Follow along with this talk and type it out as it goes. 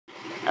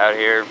out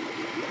here.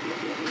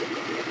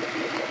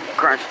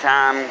 Crunch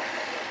time.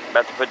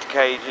 About to put the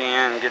cage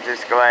in, get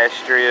this glass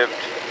stripped,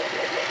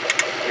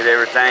 get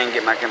everything,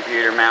 get my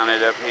computer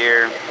mounted up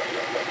here.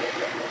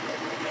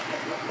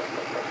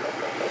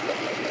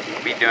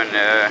 Be doing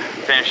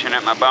finishing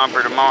up my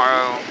bumper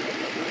tomorrow.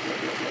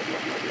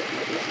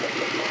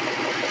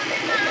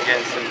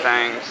 Getting some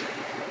things.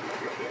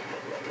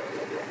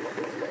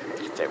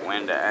 Get that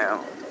window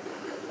out.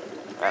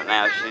 Right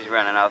now she's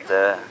running off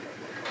the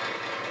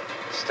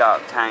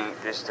stock tank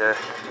just to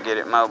get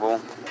it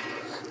mobile.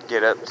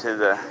 Get up to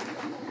the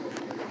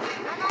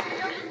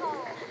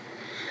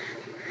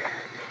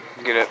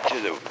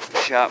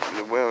shop for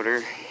the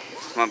welder.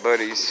 My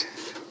buddy's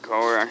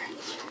car.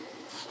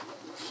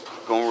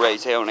 Gonna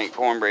raise hell and eat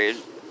cornbread.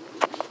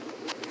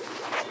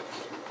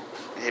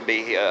 It'd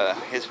be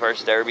his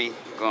first derby.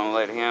 Gonna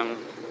let him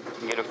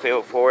get a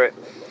feel for it.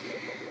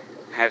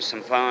 Have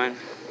some fun.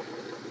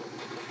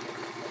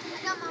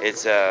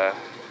 It's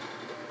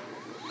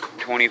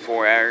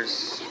 24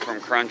 hours from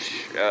Crunch,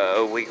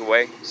 a week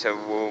away.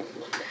 So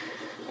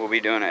we'll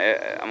be doing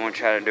I'm gonna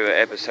try to do an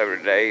episode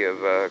a day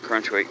of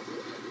Crunch Week.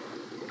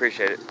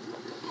 Appreciate it.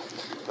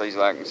 Please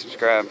like and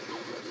subscribe.